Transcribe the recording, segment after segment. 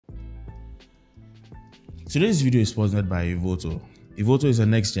Today's video is sponsored by Evoto. Evoto is a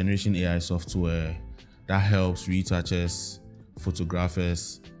next generation AI software that helps retouchers,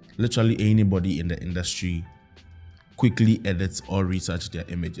 photographers, literally anybody in the industry quickly edit or retouch their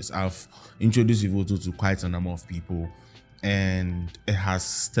images. I've introduced Evoto to quite a number of people and it has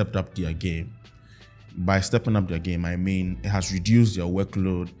stepped up their game. By stepping up their game, I mean it has reduced their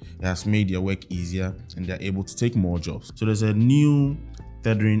workload, it has made their work easier, and they're able to take more jobs. So there's a new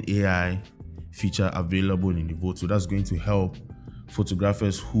Tethering AI feature available in Evoto that's going to help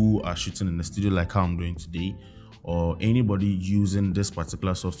photographers who are shooting in the studio like how I'm doing today, or anybody using this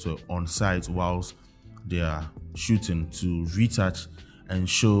particular software on site whilst they are shooting to retouch and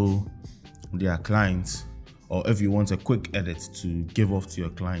show their clients, or if you want a quick edit to give off to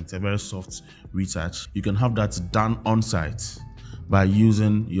your client, a very soft retouch, you can have that done on site by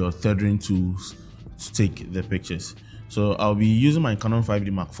using your tethering tools to take the pictures. So I'll be using my Canon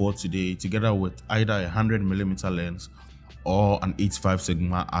 5D Mark IV today together with either a 100mm lens or an 85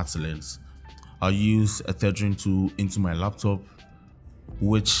 Sigma art lens. I'll use a tethering tool into my laptop,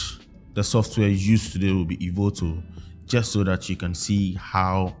 which the software used today will be Evoto, just so that you can see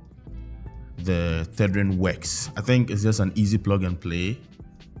how the tethering works. I think it's just an easy plug and play.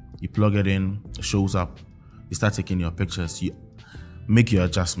 You plug it in, it shows up, you start taking your pictures, you make your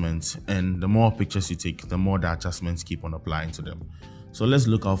adjustments, and the more pictures you take, the more the adjustments keep on applying to them. So let's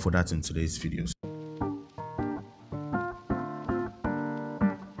look out for that in today's videos.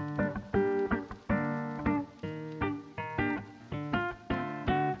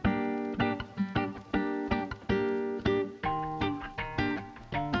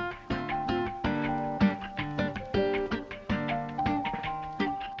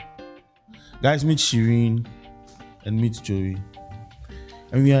 Guys, meet Shireen and meet Joey,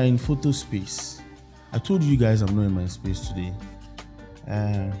 and we are in FOTOSPACE. I told you guys I'm not in my space today.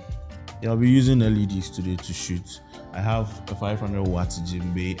 I'll be using LEDs today to shoot. I have a 500 watt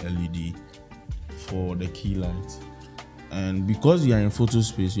Jimbe LED for the key light, and because you are in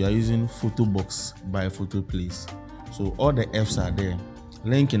FOTOSPACE, you are using Photobox by PhotoPlace. So all the F's are there.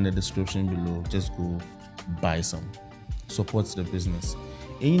 Link in the description below. Just go buy some. Supports the business.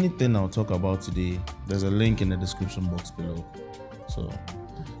 Anything I'll talk about today, there's a link in the description box below.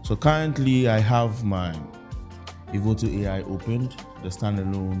 So currently I have my Evoto AI opened, the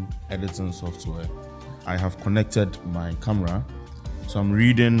standalone editing software. I have connected my camera, so I'm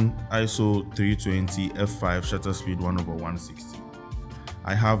reading ISO 320 f5 shutter speed 1/160.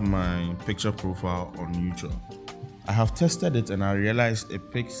 I have my picture profile on neutral. I have tested it and I realized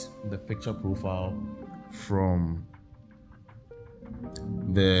it picks the picture profile from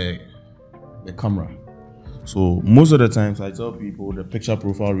the camera. So most of the times I tell people the picture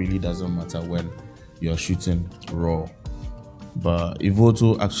profile really doesn't matter when you're shooting raw, but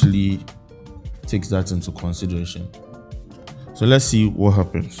Evoto actually takes that into consideration. So let's see what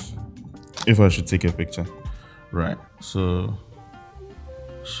happens if I should take a picture. Right, so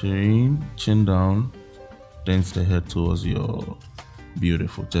Shireen, chin down, dent the head towards your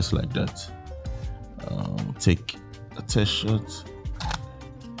beautiful, just like that. Take a test shot.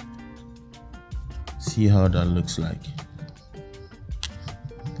 See how that looks like.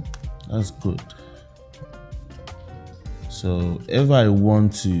 That's good. So if I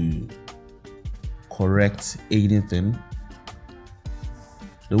want to correct anything,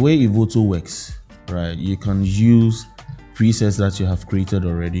 the way Evoto works, right, you can use presets that you have created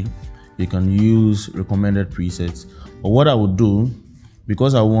already. You can use recommended presets. But what I would do,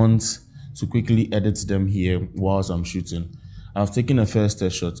 because I want to quickly edit them here whilst I'm shooting, I've taken a first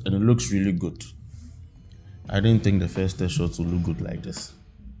test shot and it looks really good. I didn't think the first test shot would look good like this.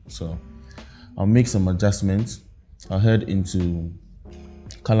 So I'll make some adjustments. I'll head into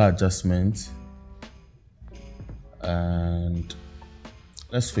color adjustment and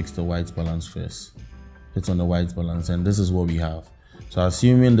let's fix the white balance first. Hit on the white balance and this is what we have. So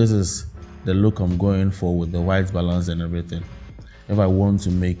assuming this is the look I'm going for with the white balance and everything, if I want to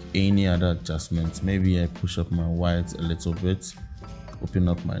make any other adjustments, maybe I push up my white a little bit, open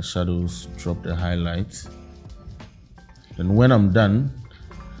up my shadows, drop the highlight. And when I'm done,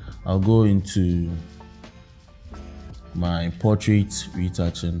 I'll go into my portrait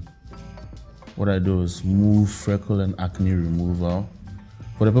retouching. What I do is move freckle and acne removal.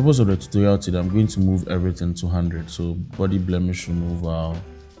 For the purpose of the tutorial today, I'm going to move everything to 100. So body blemish removal,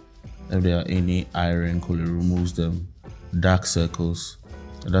 if there are any eye wrinkle, it removes them. Dark circles,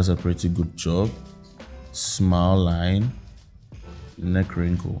 that's a pretty good job. Smile line, neck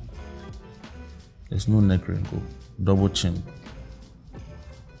wrinkle, there's no neck wrinkle. Double chin,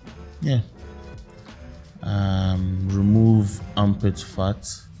 yeah. Remove armpit fat,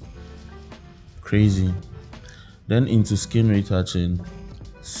 crazy. Then into skin retouching,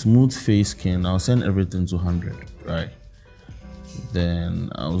 smooth face skin, I'll send everything to 100, right? Then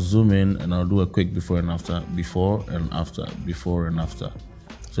I'll zoom in and I'll do a quick before and after, before and after, before and after.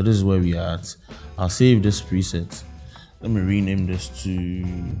 So this is where we are at. I'll save this preset. Let me rename this to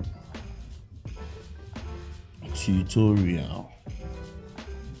tutorial.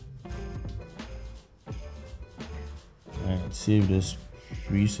 And save this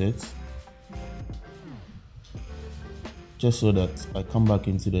preset just so that I come back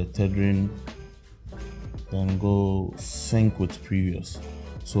into the tethering, then go sync with previous.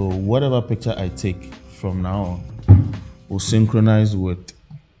 So whatever picture I take from now on will synchronize with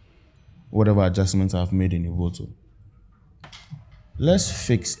whatever adjustments I've made in Evoto. Let's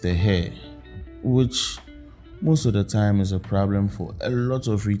fix the hair, which most of the time is a problem for a lot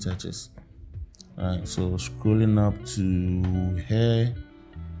of retouchers. Alright, so scrolling up to hair,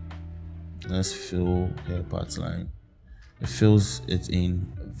 let's fill hair part line. It fills it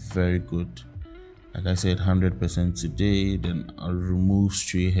in very good. Like I said, 100% today. Then I'll remove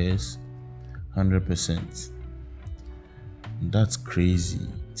stray hairs, 100%. That's crazy.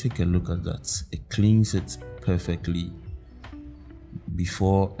 Take a look at that. It cleans it perfectly.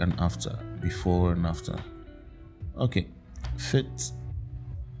 Before and after, before and after. Okay, fit.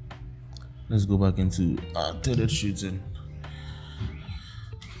 Let's go back into our tethered shooting.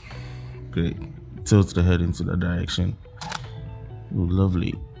 Great. Tilt the head into that direction. Oh,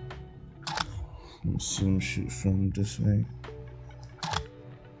 lovely. Zoom shoot from this way.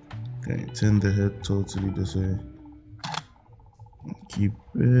 Okay, turn the head totally this way. Keep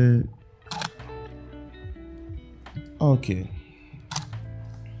it. Okay.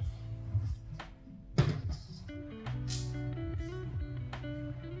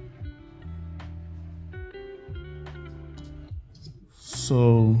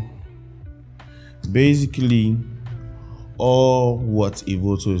 So basically, all what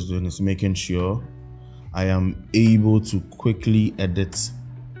Evoto is doing is making sure I am able to quickly edit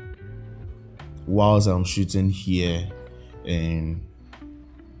whilst I'm shooting here, and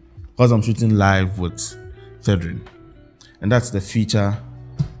because I'm shooting live with tethering. And that's the feature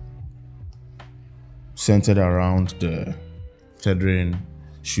centered around the tethering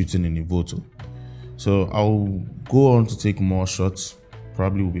shooting in Evoto. So I'll go on to take more shots.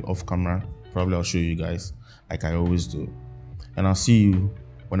 Probably will be off camera. Probably I'll show you guys like I always do. And I'll see you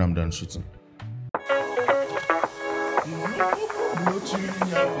when I'm done shooting.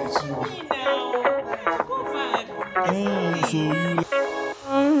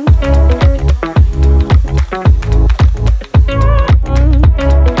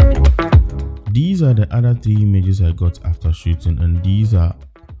 These are the other 3 images I got after shooting, and these are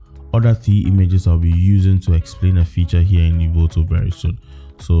other 3 images I'll be using to explain a feature here in Evoto very soon.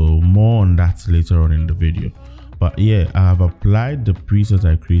 So more on that later on in the video. But yeah, I have applied the presets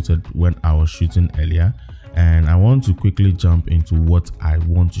I created when I was shooting earlier, and I want to quickly jump into what I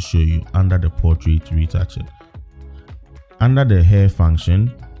want to show you under the portrait retouching. Under the hair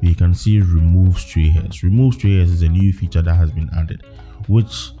function, you can see remove stray hairs. Remove stray hairs is a new feature that has been added,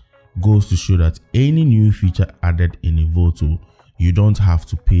 which goes to show that any new feature added in Evoto, you don't have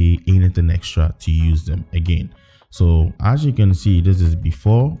to pay anything extra to use them again. So as you can see, this is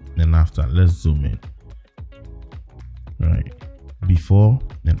before and after. Let's zoom in. Right, before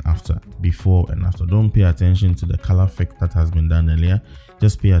and after, before and after. Don't pay attention to the color fix that has been done earlier.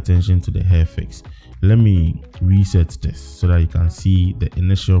 Just pay attention to the hair fix. Let me reset this so that you can see the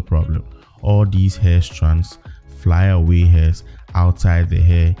initial problem. All these hair strands, fly away hairs outside the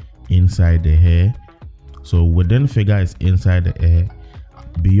hair, inside the hair. So within figure is inside the hair,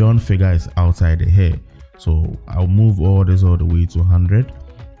 beyond figure is outside the hair. So I'll move all this all the way to 100,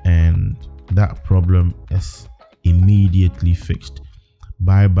 and that problem is immediately fixed.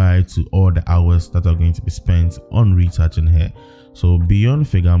 Bye bye to all the hours that are going to be spent on retouching hair. So beyond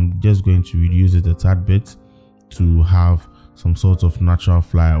figure, I'm just going to reduce it a tad bit to have some sort of natural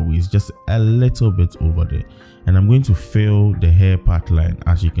flyaways, just a little bit over there. And I'm going to fill the hair part line,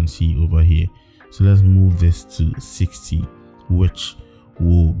 as you can see over here. So let's move this to 60, which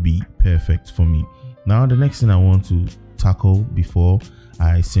will be perfect for me. Now the next thing I want to tackle before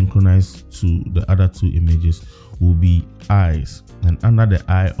I synchronize to the other 2 images will be eyes. And under the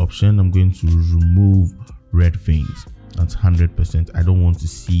eye option, I'm going to remove red veins. That's 100%. I don't want to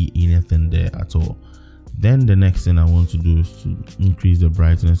see anything there at all. Then the next thing I want to do is to increase the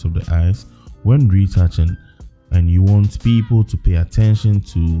brightness of the eyes. When retouching and you want people to pay attention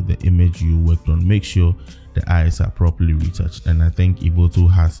to the image you worked on, make sure the eyes are properly retouched. And I think Evoto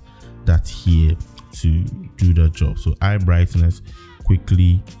has that here to do the job. So eye brightness,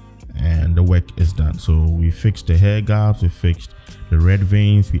 quickly and the work is done. So we fixed the hair gaps, we fixed the red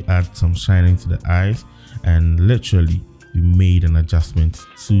veins, we add some shining to the eyes, and literally we made an adjustment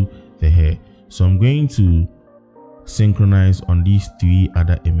to the hair. So I'm going to synchronize on these 3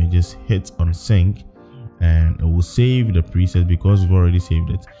 other images, hit on sync, and it will save the preset. Because we've already saved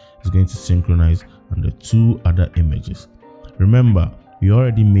it, it's going to synchronize on the 2 other images. Remember, we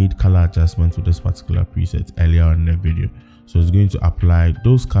already made color adjustments with this particular preset earlier in the video, so it's going to apply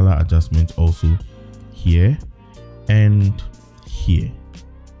those color adjustments also here and here.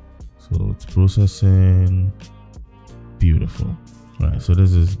 So it's processing. Beautiful. Right, so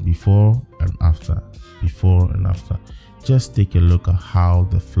this is before and after, before and after. Just take a look at how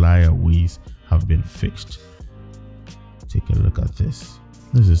the flyaways have been fixed. Take a look at this.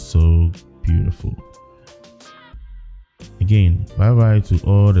 This is so beautiful. Again, bye bye to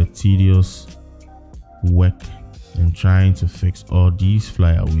all the tedious work and trying to fix all these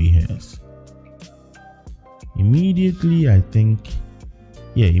flyaway hairs. Immediately I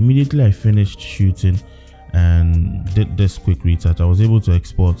finished shooting and did this quick retouch, I was able to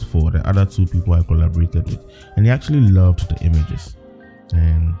export for the other 2 people I collaborated with, and they actually loved the images.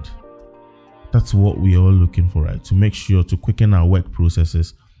 And that's what we're all looking for, right? To make sure to quicken our work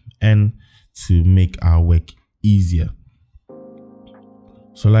processes and to make our work easier.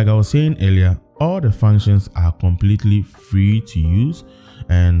 So like I was saying earlier, all the functions are completely free to use,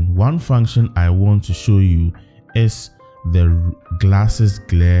 and one function I want to show you is the glasses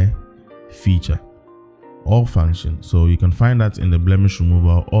glare feature. All function, so you can find that in the blemish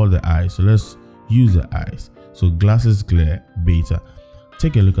removal or the eyes. So let's use the eyes. So glasses glare beta.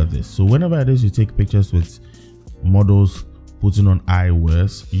 Take a look at this. So whenever it is you take pictures with models putting on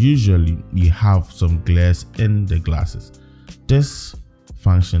eyewears, usually you have some glares in the glasses. This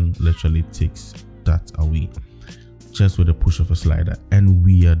function literally takes that away just with a push of a slider, and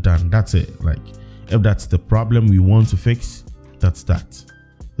we are done. That's it. Like, if that's the problem we want to fix, that's that.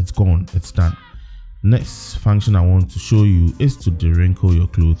 It's gone, it's done. Next function I want to show you is to de-wrinkle your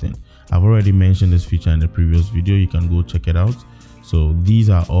clothing. I've already mentioned this feature in the previous video, you can go check it out. So these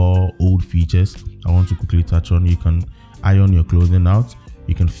are all old features I want to quickly touch on. You can iron your clothing out,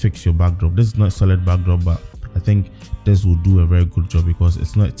 you can fix your backdrop. This is not a solid backdrop, but I think this will do a very good job because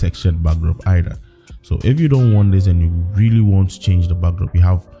it's not a textured backdrop either. So if you don't want this and you really want to change the backdrop, you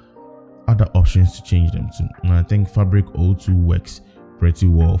have other options to change them to, and I think Fabric 02 works pretty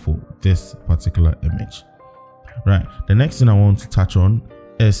well for this particular image. Right, the next thing I want to touch on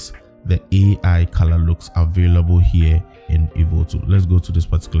is the AI color looks available here in Evoto. Let's go to this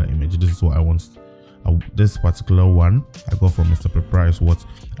particular image. This is what I want. This particular one I got from Mr. Pepper is what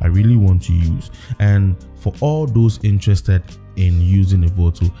I really want to use. And for all those interested in using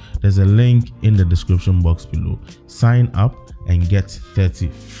Evoto, there's a link in the description box below. Sign up and get 30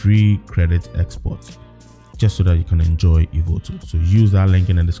 free credit exports, just so that you can enjoy Evoto. So use that link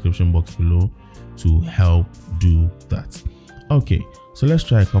in the description box below to help do that. Okay, so let's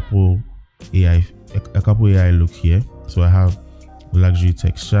try a couple AI look here. So I have luxury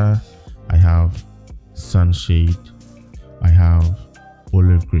texture, I have sunshade, I have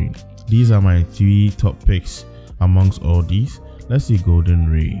olive green. These are my 3 top picks amongst all these. Let's see golden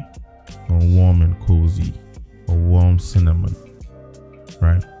ray, or warm and cozy, or warm cinnamon.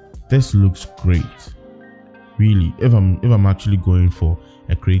 Right, this looks great. Really, if I'm actually going for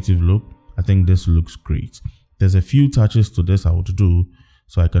a creative look, I think this looks great. There's a few touches to this I would do.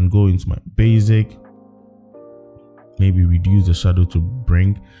 So I can go into my basic, maybe reduce the shadow to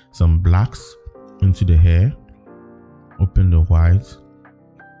bring some blacks into the hair, open the white.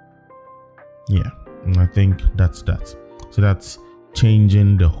 Yeah, and I think that's that. So that's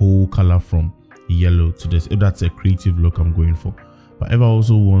changing the whole color from yellow to this, if that's a creative look I'm going for. But if I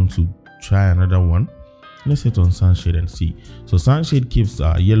also want to try another one, let's hit on sunshade and see. So sunshade keeps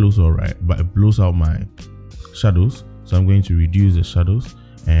yellows all right, but it blows out my shadows. So I'm going to reduce the shadows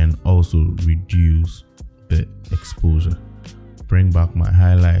and also reduce the exposure. Bring back my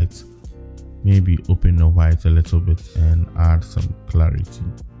highlights, maybe open the white a little bit and add some clarity.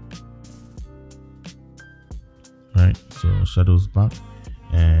 Right, so shadows back,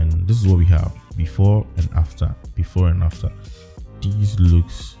 and this is what we have before and after. Before and after. These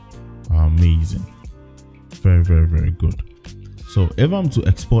looks are amazing. Very, very, very good. So if I'm to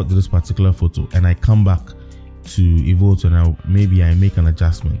export this particular photo and I come back to Evoto and maybe I make an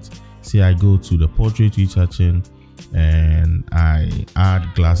adjustment, say I go to the portrait retouching and I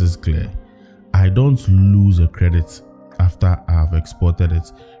add glasses glare, I don't lose a credit after I've exported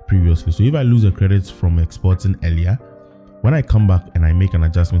it previously. So if I lose a credit from exporting earlier, when I come back and I make an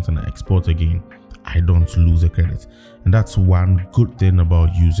adjustment and I export again, I don't lose a credit. And that's one good thing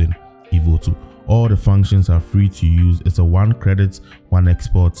about using Evoto. All the functions are free to use. It's a one credit, one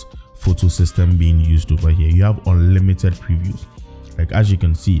export photo system being used over here. You have unlimited previews. Like as you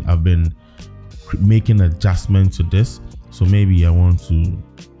can see, I've been making adjustments to this. So maybe I want to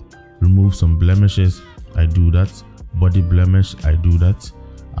remove some blemishes, I do that. Body blemish, I do that.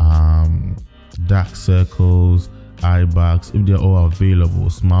 Dark circles, eye bags, if they're all available.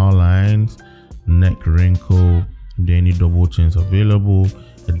 Smile lines, neck wrinkle, if there are any double chins available,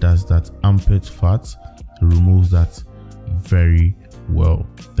 it does that. Armpit fat, it removes that very well.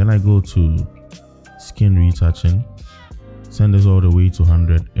 Then I go to skin retouching, send this all the way to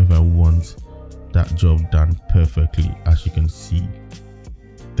 100 if I want that job done perfectly, as you can see.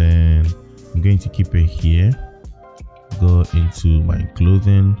 Then I'm going to keep it here, go into my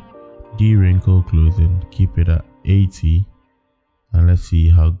clothing, de-wrinkle clothing, keep it at 80, and let's see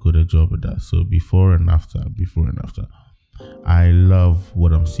how good a job it does. So before and after. I love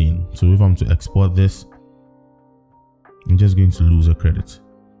what I'm seeing. So if I'm to export this, I'm just going to lose a credit.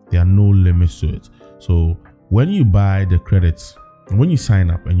 There are no limits to it. So when you buy the credits, when you sign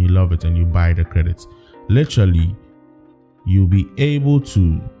up and you love it and you buy the credits, literally you'll be able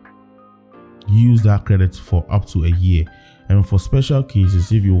to use that credit for up to a year. And for special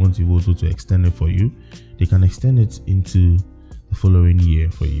cases, if you want Evoto to extend it for you, they can extend it into the following year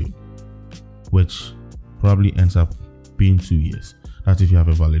for you, which probably ends up being 2 years. That's if you have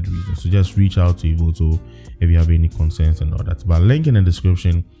a valid reason. So just reach out to Evoto if you have any concerns and all that. But link in the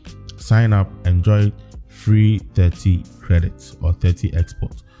description. Sign up, enjoy free 30 credits or 30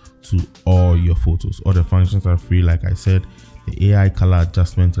 exports to all your photos. All the functions are free. Like I said, the AI color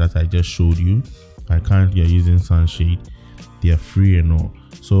adjustment that I just showed you, I currently are using sunshade, they are free and all.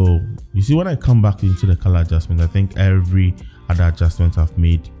 So you see, when I come back into the color adjustment, I think every other adjustment I've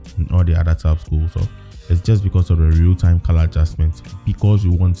made in all the other tabs goes off. It's just because of the real-time color adjustment, because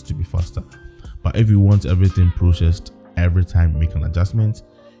we want it to be faster. But if you want everything processed every time you make an adjustment,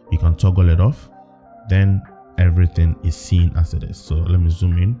 you can toggle it off, then everything is seen as it is. So let me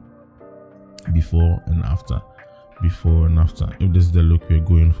zoom in, before and after. If this is the look we're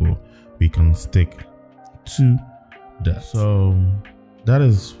going for, we can stick to that. So that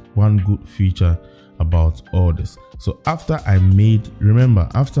is one good feature about all this. So after I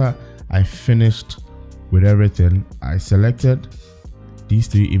finished with everything, I selected these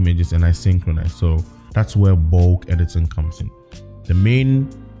 3 images and I synchronized. So that's where bulk editing comes in. The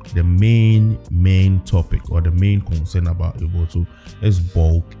main topic or the main concern about Evoto is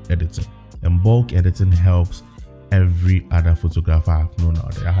bulk editing, and bulk editing helps every other photographer I've known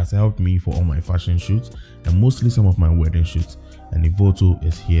out there. It has helped me for all my fashion shoots and mostly some of my wedding shoots, and Evoto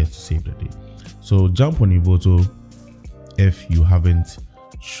is here to save the day. So jump on Evoto if you haven't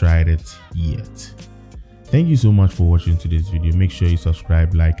tried it yet. Thank you so much for watching today's video. Make sure you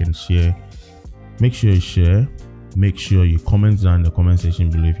subscribe, like, and share. Make sure you share. Make sure you comment down in the comment section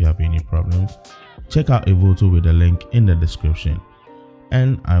below if you have any problems. Check out Evoto with the link in the description.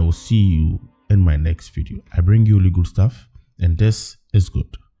 And I will see you in my next video. I bring you really good stuff, and this is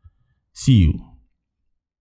good. See you.